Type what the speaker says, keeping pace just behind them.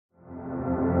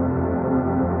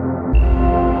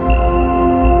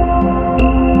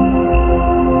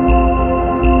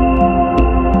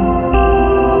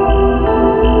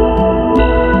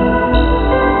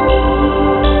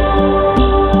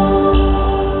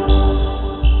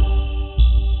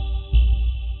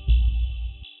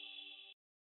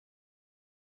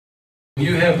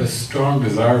You have a strong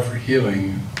desire for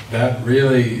healing. That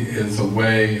really is a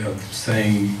way of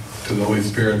saying to the Holy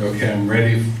Spirit, okay, I'm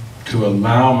ready to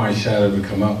allow my shadow to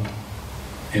come up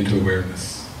into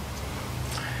awareness.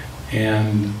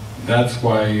 And that's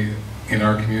why in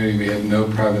our community we have no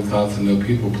private thoughts and no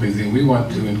people pleasing. We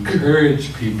want to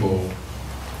encourage people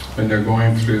when they're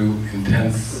going through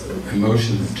intense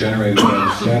emotions generated by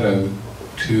the shadow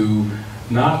to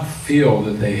not feel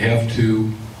that they have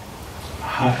to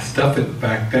stuff it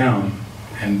back down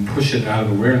and push it out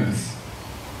of awareness.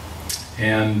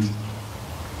 And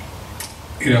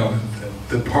you know,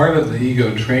 the part of the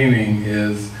ego training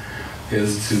is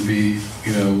to be,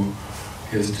 you know,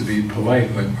 is to be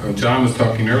polite. Like John was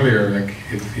talking earlier, like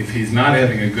if he's not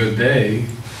having a good day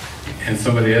and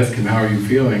somebody asks him, how are you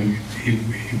feeling, he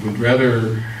would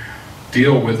rather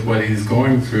deal with what he's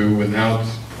going through without,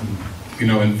 you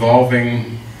know,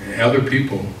 involving other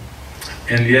people.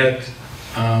 And yet,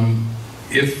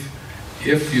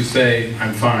 if you say,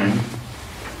 I'm fine,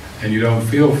 and you don't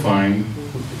feel fine,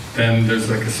 then there's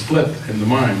like a split in the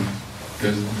mind.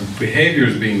 The behavior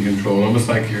is being controlled, almost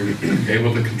like you're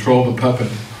able to control the puppet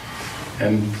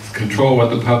and control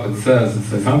what the puppet says. It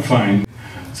says, I'm fine.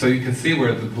 So you can see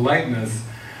where the politeness,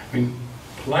 I mean,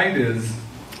 polite is,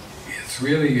 it's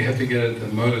really, you have to get at the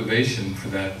motivation for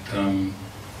that.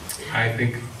 I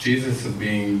think Jesus is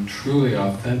being truly,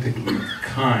 authentically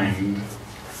kind,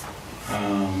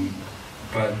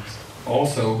 but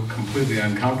also completely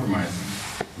uncompromising.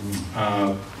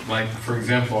 Like, for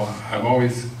example, I'm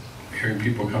always hearing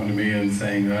people come to me and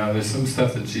saying, there's some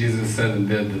stuff that Jesus said and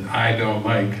did that I don't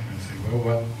like. I say,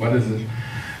 well, what is it?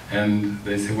 And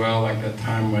they say, well, like that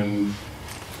time when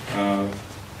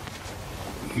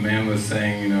the man was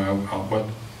saying, you know,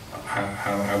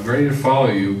 I'm ready to follow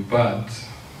you, but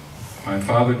my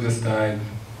father just died,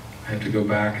 I have to go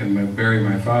back and bury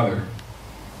my father.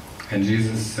 And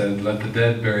Jesus said, let the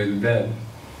dead bury the dead.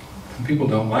 Some people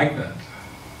don't like that.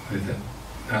 They said,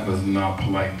 that was not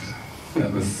polite.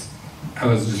 That was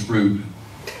just rude.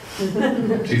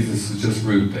 Jesus is just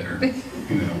rude there,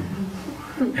 you know.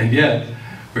 And yet,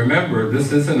 remember,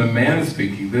 this isn't a man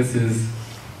speaking, this is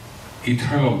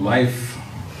eternal life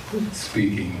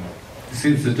speaking. You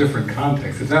see, it's a different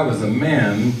context. If that was a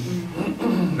man,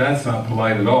 that's not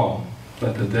polite at all.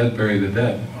 Let the dead bury the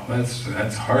dead. Well,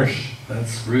 that's harsh,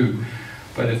 that's rude.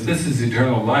 But if this is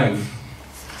eternal life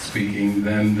speaking,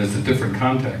 then there's a different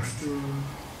context.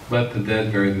 Let the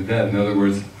dead bury the dead. In other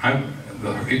words,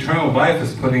 the eternal life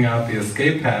is putting out the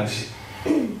escape hatch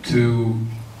to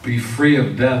be free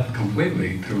of death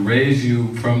completely, to raise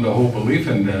you from the whole belief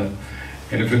in death.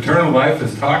 And if eternal life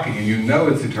is talking, and you know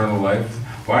it's eternal life,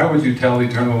 why would you tell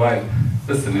eternal life,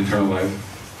 listen, eternal life,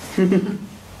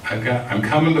 I'm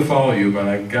coming to follow you, but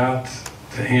I've got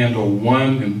to handle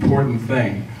one important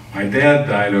thing. My dad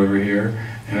died over here,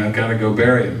 and I've got to go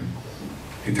bury him.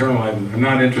 Eternal life, I'm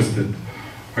not interested.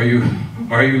 Are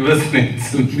you listening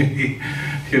to me?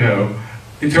 You know,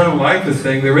 eternal life is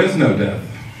saying there is no death.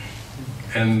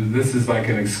 And this is like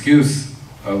an excuse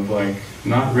of like,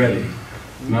 not ready,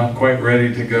 not quite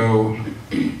ready to go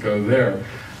there.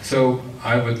 So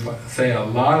I would say a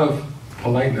lot of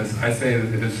politeness, I say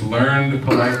that if it's learned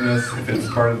politeness, if it's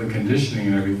part of the conditioning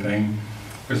and everything,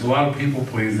 there's a lot of people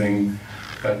pleasing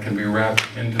that can be wrapped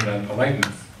into that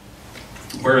politeness.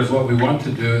 Whereas what we want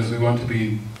to do is we want to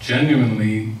be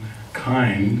genuinely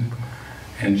kind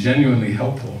and genuinely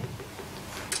helpful.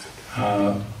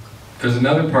 There's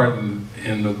another part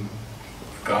in the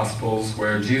Gospels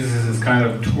where Jesus is kind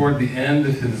of toward the end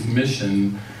of his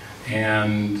mission,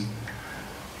 and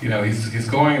you know, he's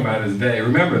going about his day.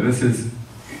 Remember, this is,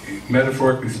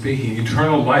 metaphorically speaking,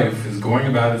 eternal life is going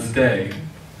about its day.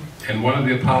 And one of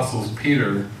the apostles,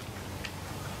 Peter,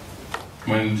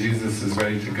 when Jesus is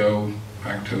ready to go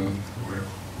back to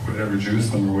whatever,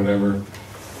 Jerusalem or whatever,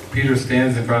 Peter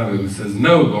stands in front of him and says,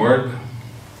 no, Lord,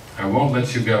 I won't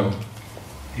let you go.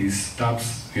 He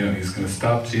stops, you know, he's going to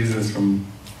stop Jesus from...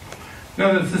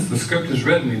 No, the script is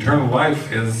written, eternal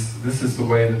life is, this is the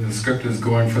way that the script is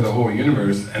going for the whole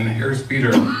universe. And here's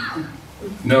Peter,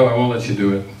 no, I won't let you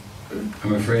do it.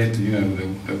 I'm afraid, you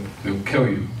know, they'll kill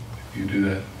you if you do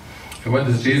that. And what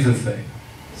does Jesus say?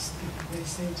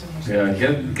 Yeah,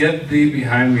 get thee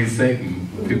behind me, Satan.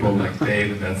 People are like,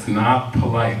 David, that's not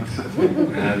polite.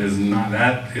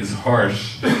 That is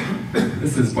harsh.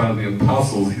 This is one of the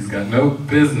apostles. He's got no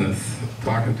business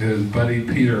talking to his buddy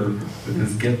Peter with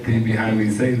this get thee behind me,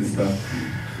 Satan stuff.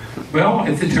 Well,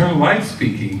 it's eternal life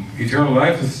speaking. Eternal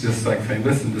life is just like saying,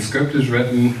 listen, the script is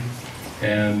written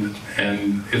and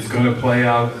it's going to play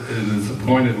out in its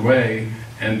appointed way,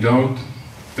 and don't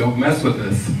mess with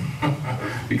this.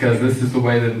 because this is the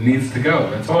way that it needs to go.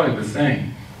 That's all he was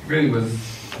saying. He really was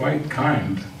quite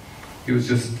kind. He was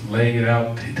just laying it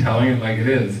out, telling it like it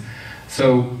is.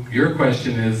 So your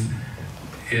question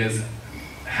is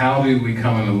how do we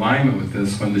come in alignment with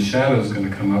this when the shadow is going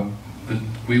to come up?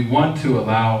 We want to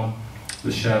allow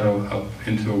the shadow up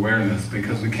into awareness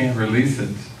because we can't release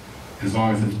it as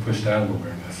long as it's pushed out of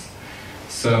awareness.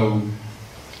 So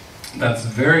that's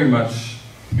very much,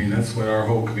 I mean, that's what our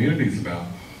whole community is about.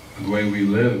 The way we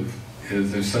live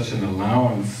is there's such an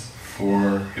allowance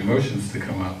for emotions to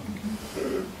come up.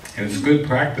 And it's good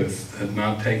practice at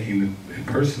not taking it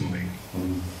personally.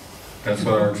 That's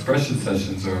what our expression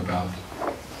sessions are about.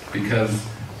 Because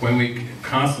when we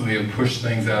constantly have pushed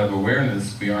things out of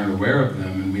awareness, we aren't aware of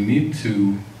them, and we need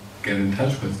to get in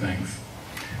touch with things.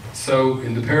 So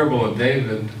in the parable of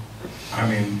David, I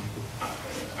mean,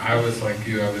 I was like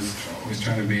you, I was always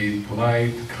trying to be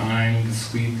polite, kind,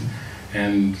 sweet,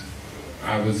 and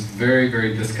I was very,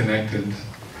 very disconnected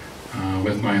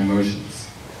with my emotions.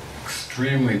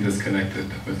 Extremely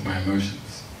disconnected with my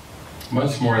emotions.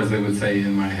 Much more, as they would say,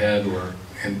 in my head or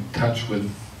in touch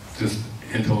with just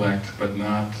intellect, but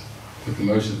not with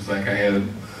emotions, like I had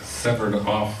severed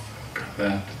off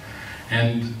that.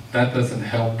 And that doesn't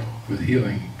help with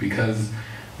healing, because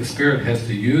the Spirit has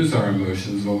to use our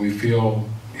emotions when we feel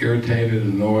irritated,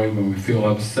 annoyed, when we feel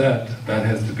upset. That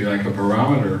has to be like a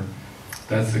barometer.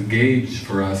 That's a gauge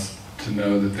for us to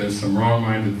know that there's some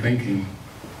wrong-minded thinking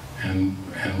and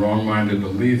wrong-minded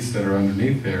beliefs that are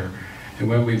underneath there. And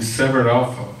when we've severed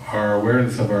off our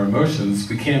awareness of our emotions,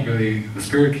 we can't really, the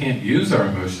Spirit can't use our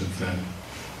emotions then.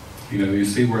 You know, you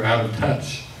see, we're out of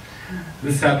touch.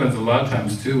 This happens a lot of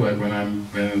times too, like when I'm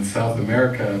in South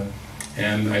America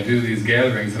and I do these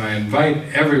gatherings and I invite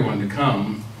everyone to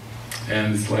come,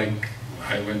 and it's like,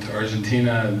 I went to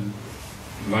Argentina and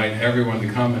invite everyone to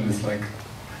come, and it's like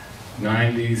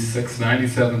 96,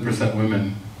 97%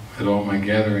 women at all my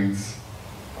gatherings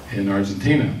in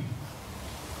Argentina.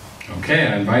 Okay,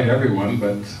 I invite everyone,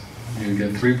 but you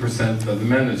get 3% of the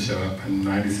men that show up and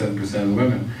 97% of the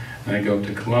women. And I go up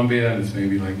to Colombia and it's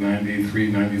maybe like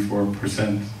 93,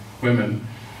 94% women.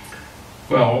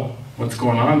 Well, what's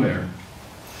going on there?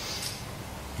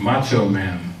 Macho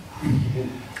man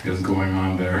is going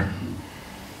on there.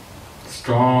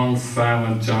 Strong,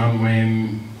 silent, John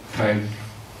Wayne type,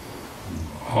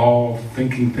 all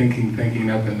thinking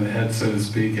up in the head, so to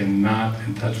speak, and not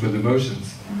in touch with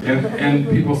emotions. And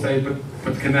people say,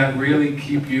 but can that really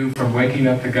keep you from waking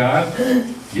up to God?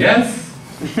 Yes!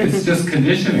 It's just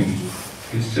conditioning.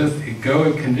 It's just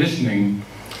egoic conditioning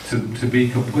to be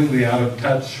completely out of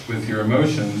touch with your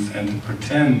emotions and to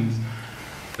pretend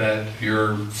that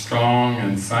you're strong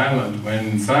and silent when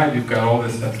inside you've got all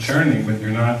this stuff churning, but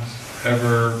you're not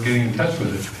ever getting in touch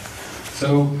with it.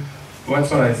 So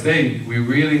that's what I say, we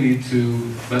really need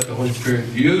to let the Holy Spirit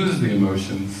use the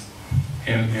emotions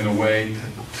in a way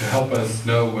to help us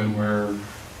know when we're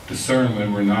discern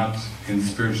when we're not in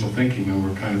spiritual thinking, when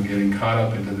we're kind of getting caught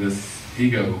up into this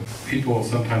ego. People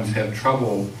sometimes have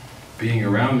trouble being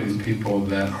around these people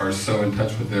that are so in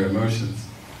touch with their emotions.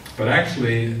 But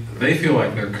actually, they feel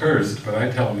like they're cursed, but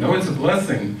I tell them, no, it's a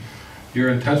blessing. You're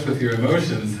in touch with your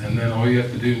emotions, and then all you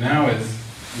have to do now is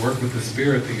work with the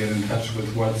Spirit to get in touch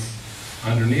with what's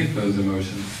underneath those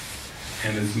emotions.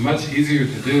 And it's much easier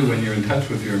to do when you're in touch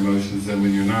with your emotions than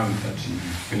when you're not in touch.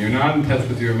 When you're not in touch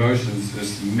with your emotions,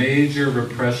 there's major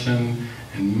repression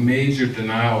and major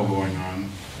denial going on,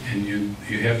 and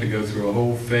you have to go through a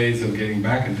whole phase of getting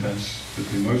back in touch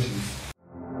with the emotions.